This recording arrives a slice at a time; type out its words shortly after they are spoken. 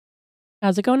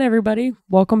How's it going, everybody?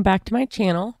 Welcome back to my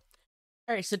channel.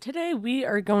 All right, so today we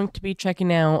are going to be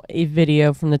checking out a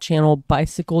video from the channel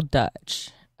Bicycle Dutch.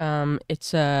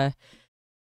 This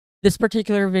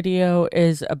particular video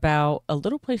is about a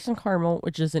little place in Carmel,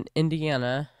 which is in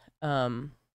Indiana, in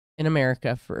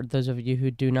America. For those of you who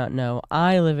do not know,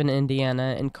 I live in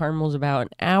Indiana, and Carmel's about an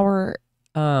hour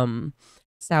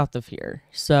south of here.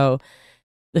 So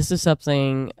this is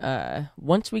something,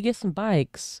 once we get some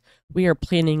bikes, we are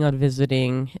planning on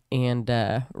visiting and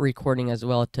recording as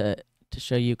well to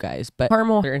show you guys. But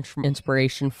Carmel, their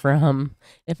inspiration from,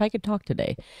 if I could talk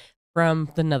today, from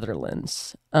the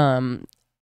Netherlands.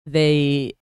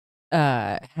 They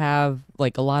have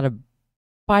like a lot of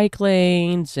bike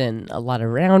lanes and a lot of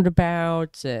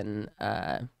roundabouts and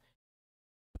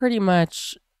pretty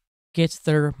much gets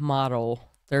their model,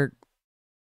 for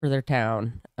their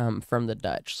town from the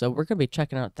Dutch. So we're going to be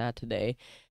checking out that today.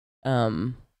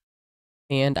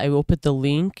 And I will put the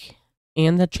link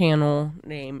and the channel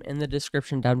name in the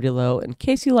description down below. In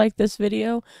case you like this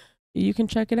video, you can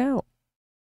check it out.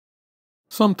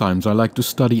 Sometimes I like to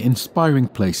study inspiring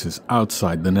places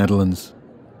outside the Netherlands.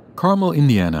 Carmel,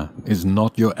 Indiana is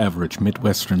not your average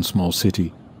Midwestern small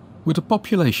city. With a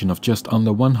population of just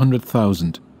under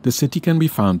 100,000, the city can be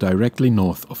found directly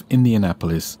north of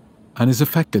Indianapolis and is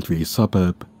effectively a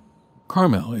suburb.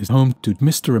 Carmel is home to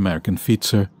Mr. American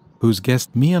Fietser, whose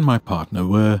guest me and my partner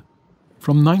were.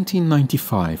 From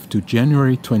 1995 to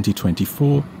January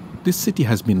 2024, this city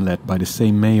has been led by the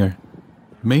same mayor,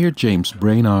 Mayor James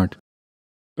Brainard.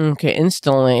 Okay,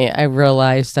 instantly I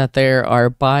realized that there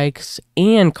are bikes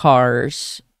and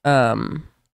cars in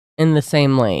the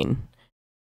same lane.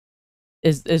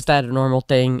 Is that a normal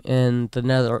thing in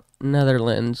the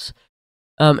Netherlands?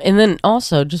 And then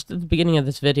also, just at the beginning of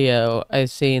this video, I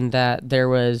seen that there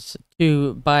was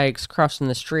two bikes crossing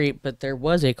the street, but there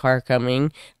was a car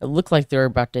coming. It looked like they were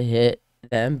about to hit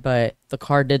them, but the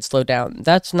car did slow down.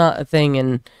 That's not a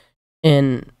thing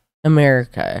in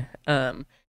America.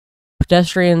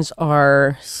 Pedestrians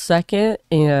are second,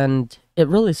 and it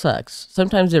really sucks.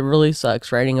 Sometimes it really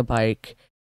sucks riding a bike,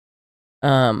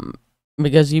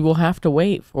 because you will have to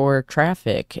wait for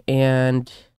traffic,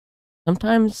 and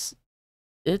sometimes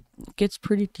it gets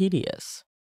pretty tedious.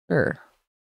 Sure.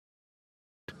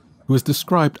 Who is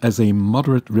described as a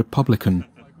moderate Republican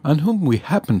and whom we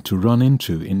happened to run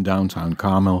into in downtown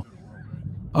Carmel.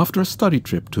 After a study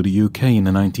trip to the UK in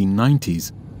the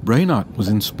 1990s, Brainard was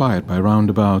inspired by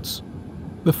roundabouts.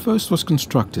 The first was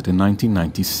constructed in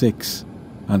 1996,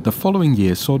 and the following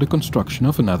year saw the construction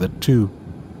of another two.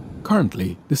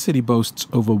 Currently, the city boasts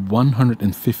over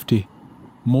 150,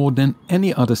 more than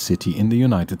any other city in the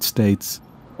United States.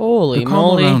 Holy the Carmel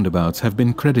moly. roundabouts have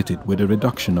been credited with a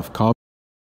reduction of carbon.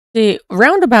 See,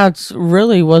 roundabouts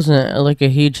really wasn't like a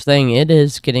huge thing. It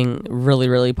is getting really,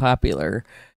 really popular.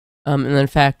 And in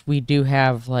fact, we do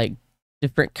have like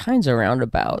different kinds of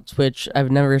roundabouts, which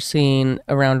I've never seen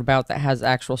a roundabout that has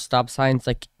actual stop signs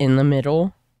like in the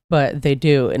middle, but they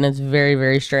do, and it's very,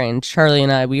 very strange. Charlie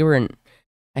and I, we were in,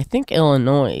 I think,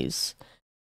 Illinois,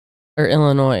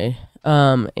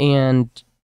 and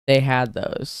they had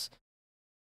those.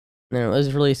 And it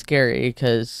was really scary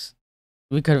because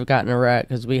we could have gotten a wreck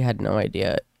because we had no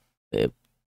idea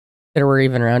there were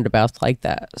even roundabouts like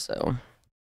that. So,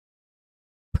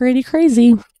 pretty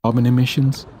crazy. Carbon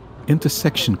emissions,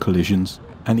 intersection collisions,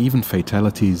 and even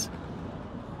fatalities.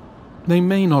 They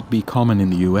may not be common in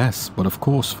the US, but of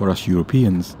course for us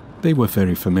Europeans, they were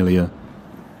very familiar.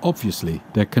 Obviously,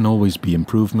 there can always be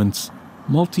improvements.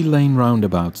 Multi-lane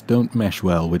roundabouts don't mesh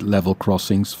well with level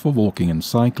crossings for walking and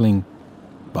cycling.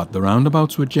 But the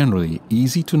roundabouts were generally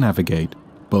easy to navigate,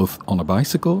 both on a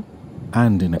bicycle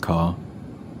and in a car.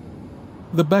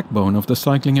 The backbone of the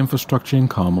cycling infrastructure in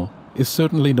Carmel is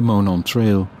certainly the Monon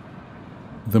Trail.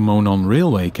 The Monon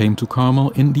Railway came to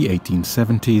Carmel in the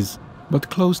 1870s, but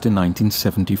closed in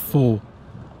 1974.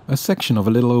 A section of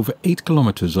a little over 8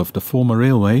 kilometers of the former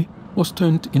railway was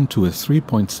turned into a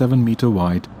 3.7 meter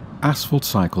wide asphalt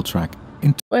cycle track.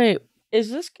 Wait,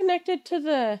 is this connected to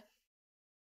the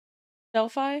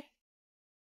Delphi?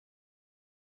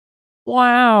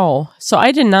 Wow. So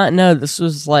I did not know this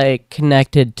was like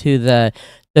connected to the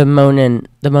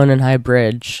Monon High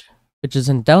Bridge, which is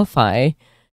in Delphi,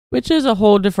 which is a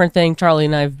whole different thing. Charlie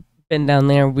and I've been down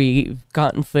there. We've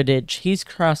gotten footage. He's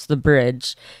crossed the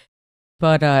bridge.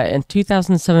 But in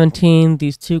 2017,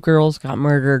 these two girls got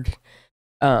murdered.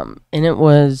 And it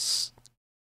was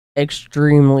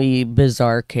extremely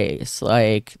bizarre case.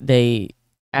 Like,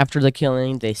 after the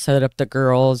killing, they set up the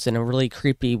girls in a really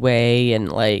creepy way, and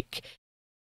like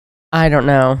I don't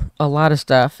know, a lot of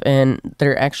stuff, and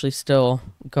they're actually still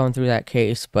going through that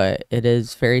case, but it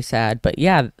is very sad. But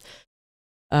yeah,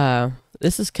 uh,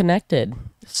 this is connected.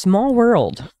 Small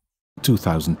world.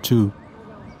 2002.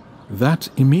 That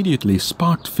immediately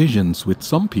sparked visions with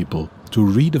some people to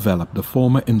redevelop the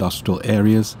former industrial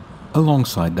areas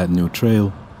alongside that new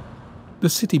trail. The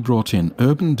city brought in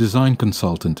urban design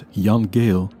consultant Jan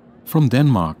Gale from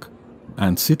Denmark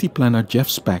and city planner Jeff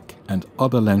Speck and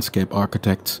other landscape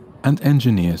architects and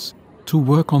engineers to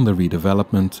work on the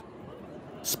redevelopment.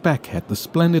 Speck had the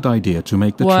splendid idea to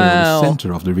make the trail the Wow.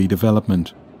 center of the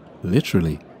redevelopment,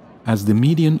 literally, as the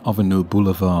median of a new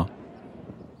boulevard.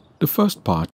 The first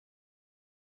part.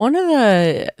 One of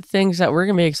the things that we're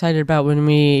going to be excited about when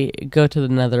we go to the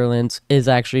Netherlands is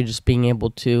actually just being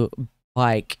able to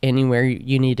bike anywhere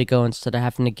you need to go instead of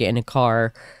having to get in a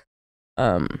car.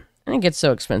 And it gets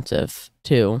so expensive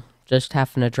too, just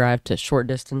having to drive to short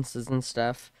distances and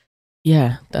stuff.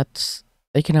 Yeah,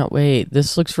 they cannot wait.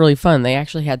 This looks really fun. They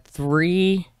actually had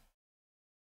 3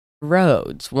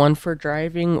 roads, one for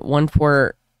driving, one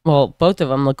for, well, both of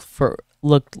them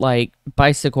looked like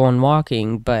bicycle and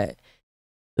walking, but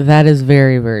that is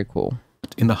very, very cool.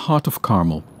 In the heart of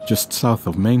Carmel, just south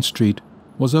of Main Street,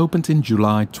 was opened in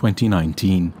July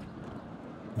 2019.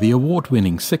 The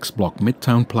award-winning 6-block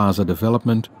Midtown Plaza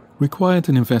development required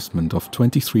an investment of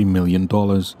 $23 million,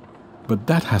 but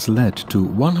that has led to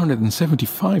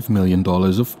 $175 million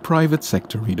of private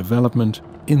sector redevelopment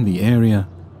in the area.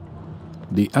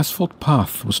 The asphalt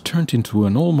path was turned into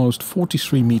an almost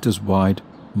 43 meters wide,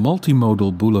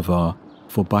 multimodal boulevard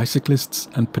for bicyclists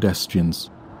and pedestrians.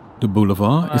 The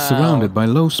boulevard is surrounded by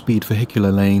low-speed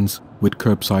vehicular lanes with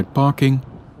curbside parking,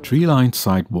 tree-lined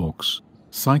sidewalks,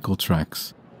 cycle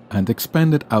tracks, and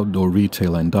expanded outdoor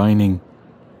retail and dining.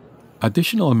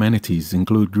 Additional amenities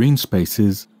include green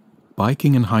spaces,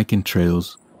 biking and hiking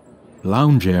trails,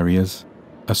 lounge areas,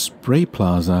 a spray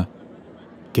plaza,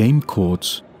 game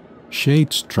courts,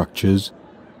 shade structures,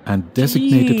 and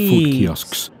designated food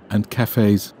kiosks and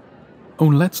cafes. Oh,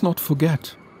 let's not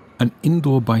forget an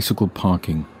indoor bicycle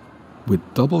parking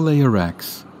with double-layer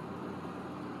racks,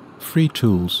 free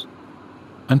tools,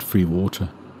 and free water.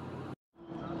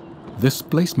 This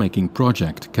placemaking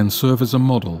project can serve as a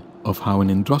model of how an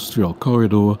industrial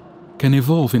corridor can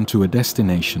evolve into a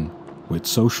destination with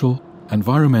social,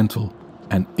 environmental,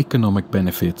 and economic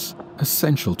benefits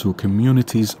essential to a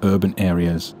community's urban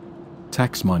areas.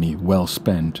 Tax money well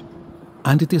spent.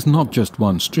 And it is not just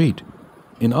one street.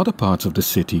 In other parts of the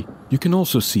city, you can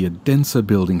also see a denser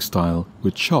building style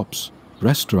with shops,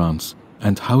 restaurants,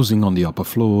 and housing on the upper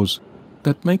floors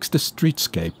that makes the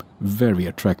streetscape very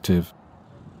attractive.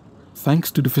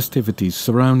 Thanks to the festivities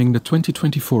surrounding the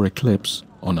 2024 eclipse,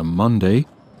 on a Monday,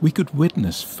 we could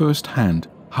witness firsthand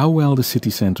how well the city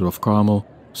center of Carmel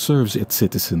serves its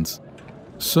citizens.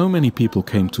 So many people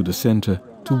came to the center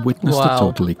to witness the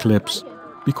total eclipse,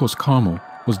 because Carmel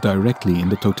was directly in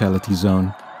the totality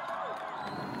zone.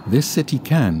 This city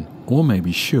can, or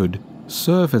maybe should,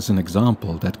 serve as an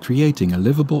example that creating a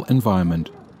livable environment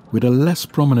with a less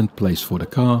prominent place for the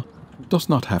car does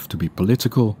not have to be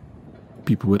political.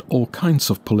 People with all kinds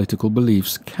of political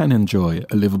beliefs can enjoy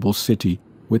a livable city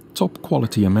with top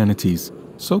quality amenities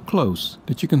so close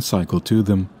that you can cycle to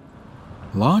them.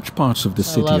 Large parts of the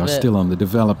city are still under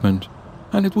development,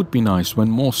 and it would be nice when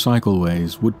more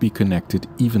cycleways would be connected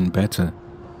even better.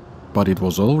 But it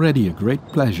was already a great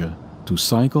pleasure to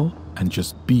cycle and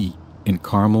just be in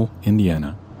Carmel,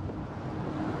 Indiana.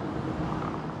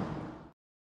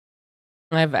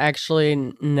 I've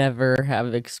actually never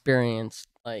have experienced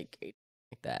like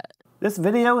that. This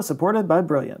video is supported by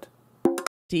Brilliant.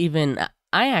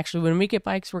 I actually, when we get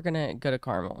bikes, we're gonna go to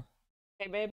Carmel. Hey,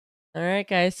 babe. All right,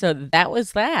 guys. So that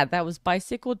was that. That was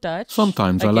Bicycle Dutch.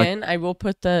 Sometimes I will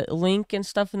put the link and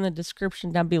stuff in the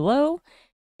description down below.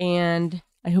 And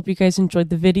I hope you guys enjoyed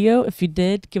the video. If you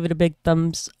did, give it a big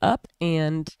thumbs up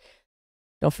and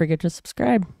don't forget to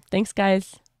subscribe. Thanks,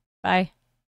 guys. Bye.